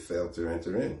that they failed to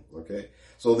enter in. Okay.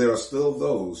 So there are still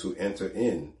those who enter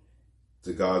in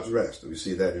to God's rest. We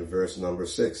see that in verse number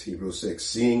 6, Hebrews 6.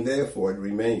 Seeing therefore it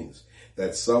remains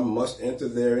that some must enter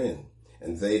therein,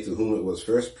 and they to whom it was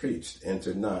first preached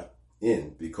entered not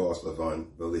in because of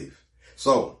unbelief.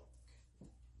 So,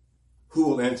 who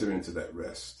will enter into that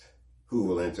rest? Who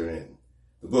will enter in?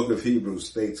 The book of Hebrews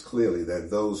states clearly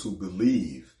that those who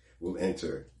believe will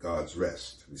enter God's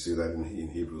rest. We see that in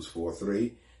Hebrews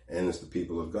 4:3, and it's the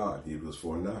people of God, Hebrews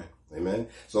 4:9. Amen.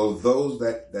 So those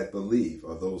that believe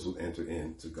are those who enter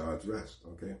into God's rest.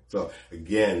 Okay. So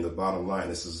again, the bottom line,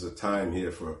 this is a time here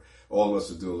for all of us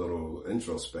to do a little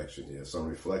introspection here, some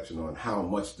reflection on how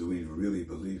much do we really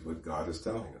believe what God is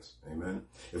telling us. Amen.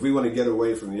 If we want to get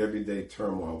away from the everyday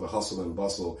turmoil, the hustle and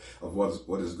bustle of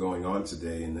what is going on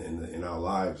today in our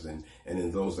lives and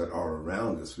in those that are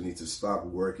around us, we need to stop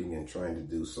working and trying to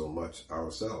do so much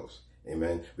ourselves.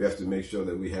 Amen. We have to make sure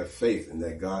that we have faith in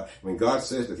that God, when God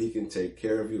says that he can take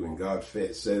care of you, when God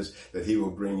says that he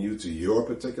will bring you to your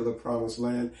particular promised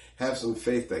land, have some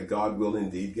faith that God will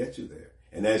indeed get you there.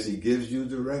 And as he gives you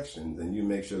direction, then you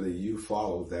make sure that you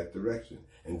follow that direction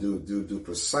and do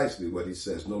precisely what he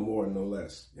says, no more and no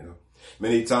less, you know.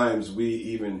 Many times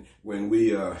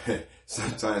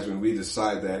sometimes when we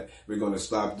decide that we're going to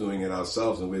stop doing it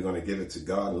ourselves and we're going to give it to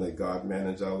God and let God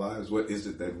manage our lives, what is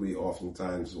it that we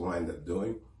oftentimes wind up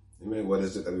doing? Amen. What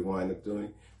is it that we wind up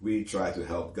doing? We try to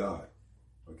help God.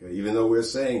 Okay. Even though we're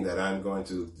saying that I'm going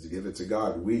to give it to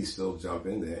God, we still jump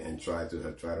in there and try to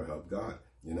help God.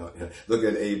 You know, look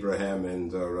at Abraham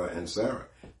and Sarah.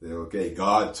 Okay,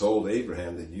 God told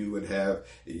Abraham that you would have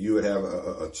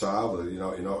a child, you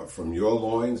know, from your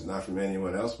loins, not from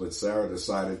anyone else. But Sarah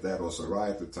decided that, or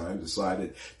Sarai at the time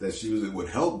decided that she would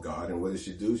help God. And what did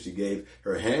she do? She gave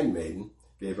her handmaiden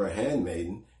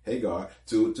Hagar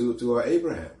to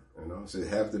Abraham. You know, said,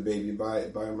 have the baby by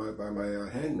my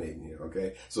handmaiden here.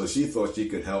 Okay, so she thought she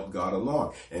could help God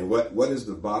along. And what is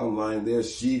the bottom line there?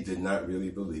 She did not really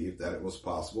believe that it was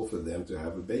possible for them to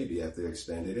have a baby at their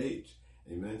extended age.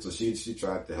 Amen. So she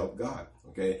tried to help God.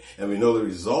 Okay, and we know the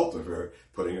result of her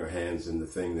putting her hands in the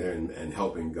thing there and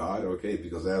helping God. Okay,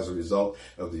 because as a result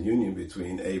of the union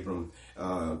between Abraham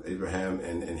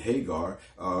and Hagar,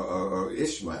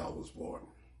 Ishmael was born.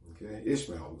 Okay,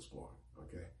 Ishmael was born.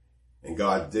 Okay. And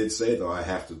God did say, though, I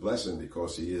have to bless him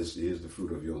because he is the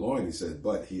fruit of your loin. He said,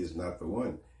 but he is not the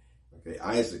one. Okay,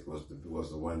 Isaac was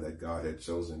the one that God had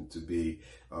chosen to be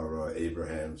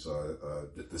Abraham's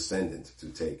descendant to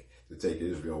take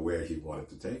Israel where he wanted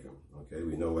to take him. Okay,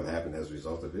 we know what happened as a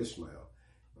result of Ishmael.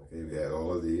 Okay, we had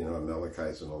all of the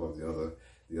Amalekites and all of the other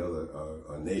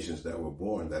nations that were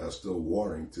born that are still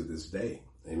warring to this day.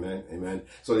 Amen. Amen.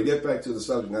 So to get back to the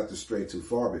subject, not to stray too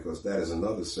far, because that is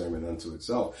another sermon unto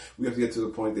itself, we have to get to the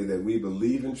point that we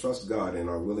believe and trust God and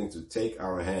are willing to take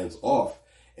our hands off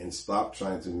and stop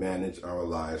trying to manage our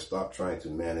lives, stop trying to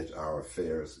manage our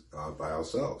affairs by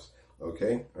ourselves.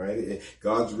 Okay? All right?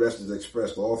 God's rest is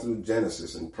expressed all through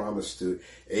Genesis and promised to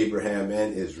Abraham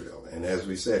and Israel. And as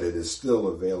we said, it is still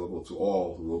available to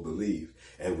all who will believe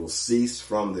and will cease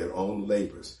from their own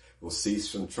labors, will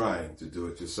cease from trying to do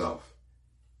it yourself.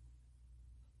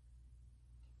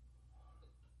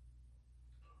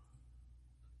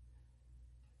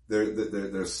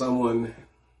 There's someone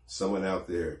out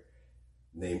there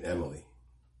named Emily.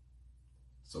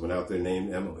 Someone out there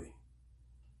named Emily.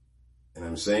 And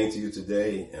I'm saying to you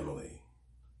today, Emily,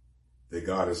 that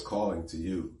God is calling to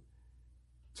you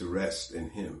to rest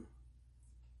in him,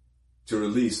 to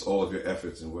release all of your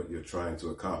efforts in what you're trying to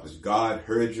accomplish. God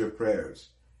heard your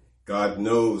prayers. God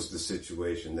knows the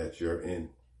situation that you're in.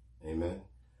 Amen.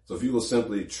 So if you will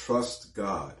simply trust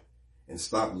God and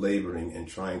stop laboring and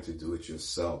trying to do it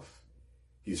yourself.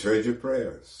 He's heard your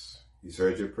prayers. He's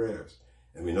heard your prayers.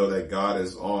 And we know that God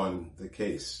is on the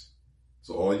case.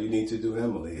 So all you need to do,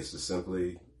 Emily, is to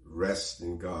simply rest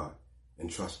in God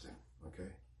and trust him. Okay?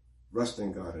 Rest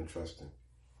in God and trust him.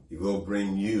 He will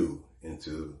bring you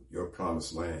into your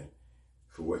promised land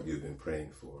for what you've been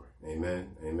praying for.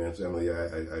 Amen. Amen. So Emily,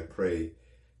 I pray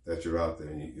that you're out there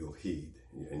and you'll heed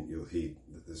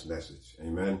this message.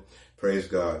 Amen. Praise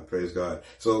God. Praise God.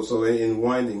 So in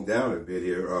winding down a bit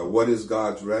here, what is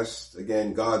God's rest?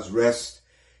 Again, God's rest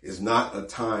is not a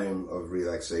time of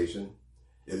relaxation.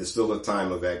 It is still a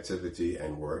time of activity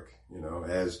and work. You know,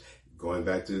 as going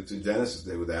back to Genesis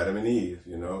Day with Adam and Eve,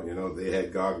 you know, they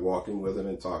had God walking with them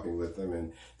and talking with them,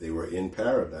 and they were in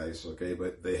paradise. Okay.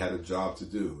 But they had a job to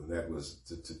do, and that was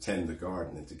to tend the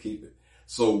garden and to keep it.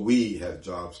 So we have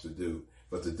jobs to do.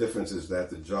 But the difference is that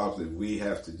the jobs that we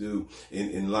have to do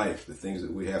in life, the things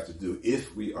that we have to do,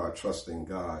 if we are trusting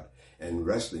God and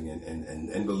resting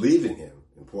and believing Him,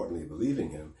 importantly believing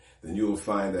Him, then you will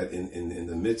find that in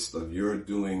the midst of your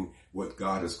doing what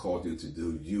God has called you to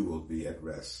do, you will be at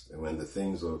rest. And when the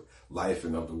things of life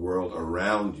and of the world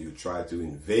around you try to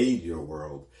invade your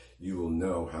world, you will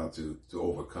know how to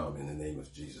overcome in the name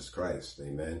of Jesus Christ.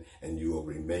 Amen. And you will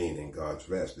remain in God's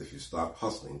rest if you stop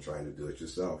hustling, trying to do it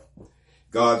yourself.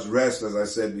 God's rest, as I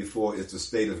said before, it's a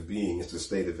state of being. It's a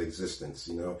state of existence.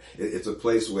 You know, it's a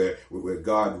place where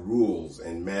God rules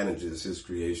and manages His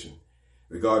creation.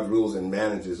 Where God rules and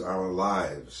manages our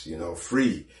lives, you know,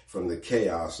 free from the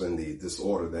chaos and the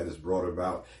disorder that is brought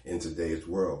about in today's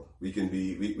world. We can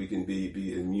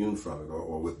be immune from it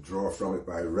or withdraw from it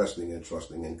by resting and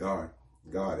trusting in God.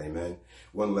 Amen.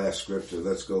 One last scripture.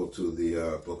 Let's go to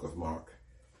the book of Mark.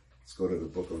 Let's go to the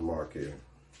book of Mark here.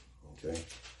 Okay.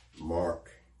 Mark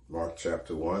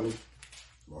chapter 1.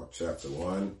 Mark chapter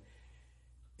 1.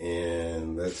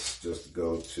 And let's just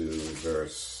go to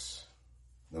verse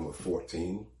number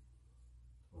 14.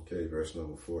 Okay, verse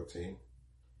number 14.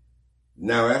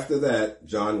 Now after that,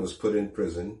 John was put in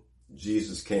prison.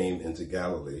 Jesus came into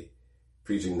Galilee,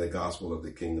 preaching the gospel of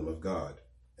the kingdom of God,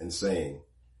 and saying,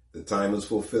 the time is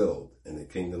fulfilled, and the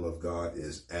kingdom of God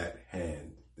is at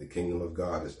hand. The kingdom of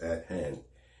God is at hand.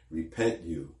 Repent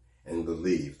you and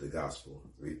believe the gospel.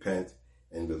 Repent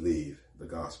and believe the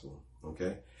gospel.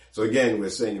 Okay? So again, we're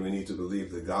saying we need to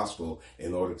believe the gospel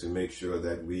in order to make sure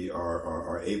that we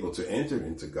are able to enter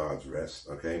into God's rest.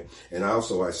 Okay? And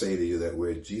also I say to you that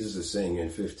where Jesus is saying in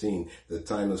 15, the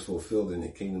time is fulfilled and the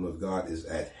kingdom of God is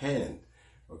at hand.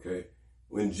 Okay?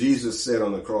 When Jesus said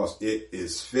on the cross, it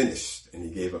is finished, and He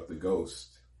gave up the ghost,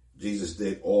 Jesus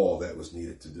did all that was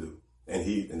needed to do. And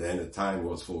then the time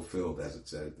was fulfilled, as it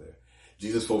said there.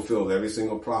 Jesus fulfilled every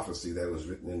single prophecy that was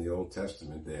written in the Old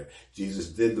Testament there. Jesus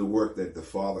did the work that the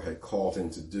Father had called Him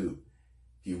to do.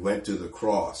 He went to the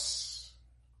cross.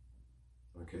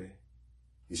 Okay?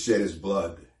 He shed His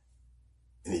blood,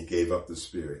 and He gave up the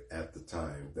Spirit at the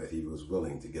time that He was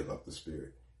willing to give up the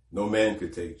Spirit. No man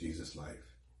could take Jesus' life.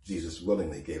 Jesus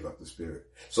willingly gave up the Spirit.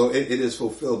 So it is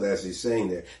fulfilled, as He's saying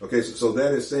there. Okay, so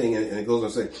that is saying, and it goes on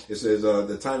saying, it says,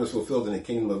 the time is fulfilled and the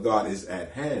kingdom of God is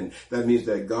at hand. That means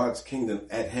that God's kingdom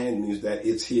at hand means that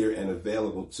it's here and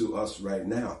available to us right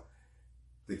now.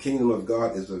 The kingdom of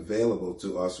God is available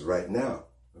to us right now.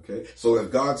 Okay, so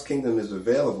if God's kingdom is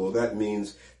available, that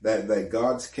means that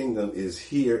God's kingdom is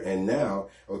here and now.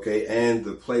 Okay, and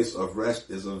the place of rest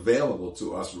is available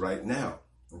to us right now.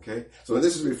 Okay, so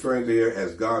this is referring to here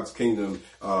as God's kingdom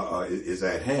is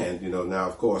at hand. You know, now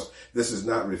of course this is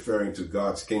not referring to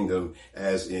God's kingdom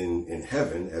as in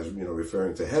heaven, as you know,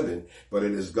 referring to heaven, but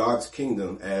it is God's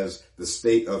kingdom as the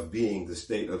state of being, the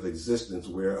state of existence,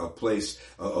 where a place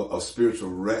of spiritual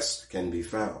rest can be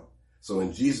found. So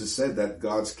when Jesus said that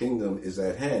God's kingdom is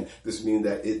at hand, this means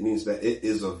that it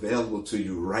is available to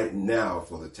you right now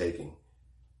for the taking.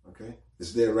 Okay?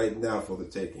 It's there right now for the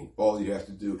taking. All you have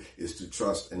to do is to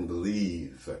trust and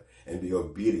believe and be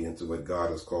obedient to what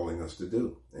God is calling us to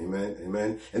do. Amen.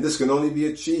 Amen. And this can only be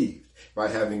achieved by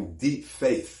having deep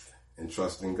faith and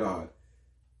trust in God.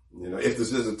 You know, if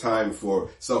this is a time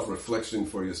for self-reflection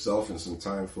for yourself and some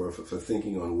time for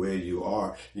thinking on where you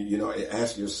are, you know,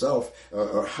 ask yourself,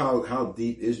 how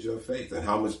deep is your faith, and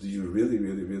how much do you really,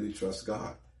 really, really trust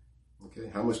God? Okay.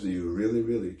 How much do you really,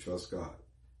 really trust God?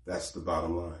 That's the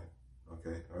bottom line.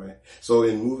 Okay, all right. So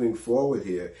in moving forward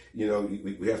here, you know,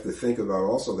 we have to think about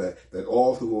also that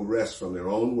all who will rest from their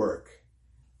own work,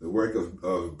 the work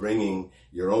of bringing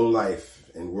your own life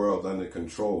and world under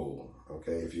control.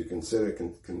 Okay, if you consider,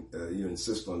 you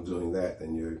insist on doing that,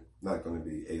 then you're not going to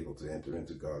be able to enter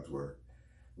into God's work.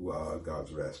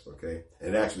 God's rest, okay?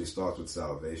 And it actually starts with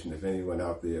salvation. If anyone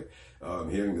out there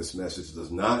hearing this message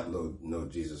does not know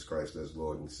Jesus Christ as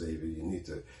Lord and Savior, you need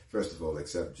to, first of all,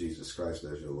 accept Jesus Christ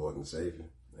as your Lord and Savior.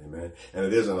 Amen. And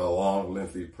it isn't a long,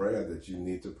 lengthy prayer that you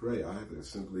need to pray either. It's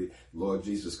simply, Lord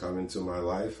Jesus, come into my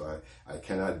life. I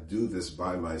cannot do this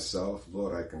by myself.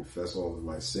 Lord, I confess all of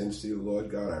my sins to you,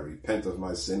 Lord God. I repent of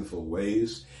my sinful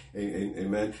ways.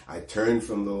 Amen. I turn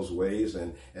from those ways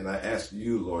and I ask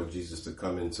you, Lord Jesus, to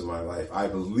come into my life. I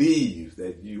believe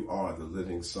that you are the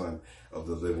living Son of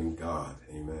the living God.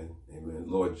 Amen. Amen.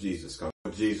 Lord Jesus,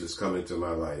 come into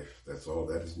my life. That's all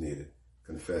that is needed.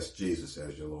 Confess Jesus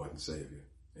as your Lord and Savior.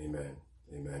 Amen.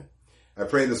 Amen. I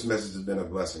pray this message has been a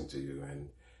blessing to you. And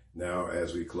now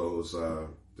as we close,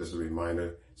 just a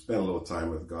reminder, spend a little time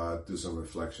with God, do some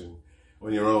reflection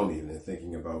on your own even,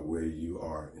 thinking about where you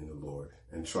are in the Lord,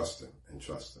 and trust Him, and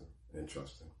trust Him, and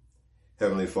trust Him.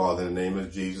 Heavenly Father, in the name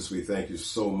of Jesus, we thank you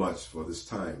so much for this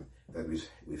time that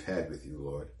we've had with you,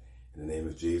 Lord, in the name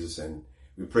of Jesus. And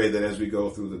we pray that as we go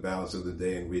through the balance of the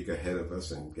day and week ahead of us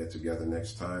and get together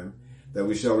next time, that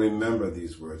we shall remember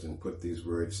these words and put these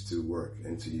words to work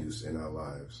and to use in our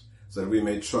lives, so that we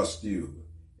may trust you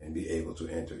and be able to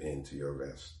enter into your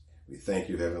rest. We thank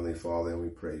you, Heavenly Father, and we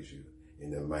praise you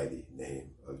in the mighty name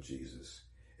of Jesus.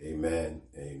 Amen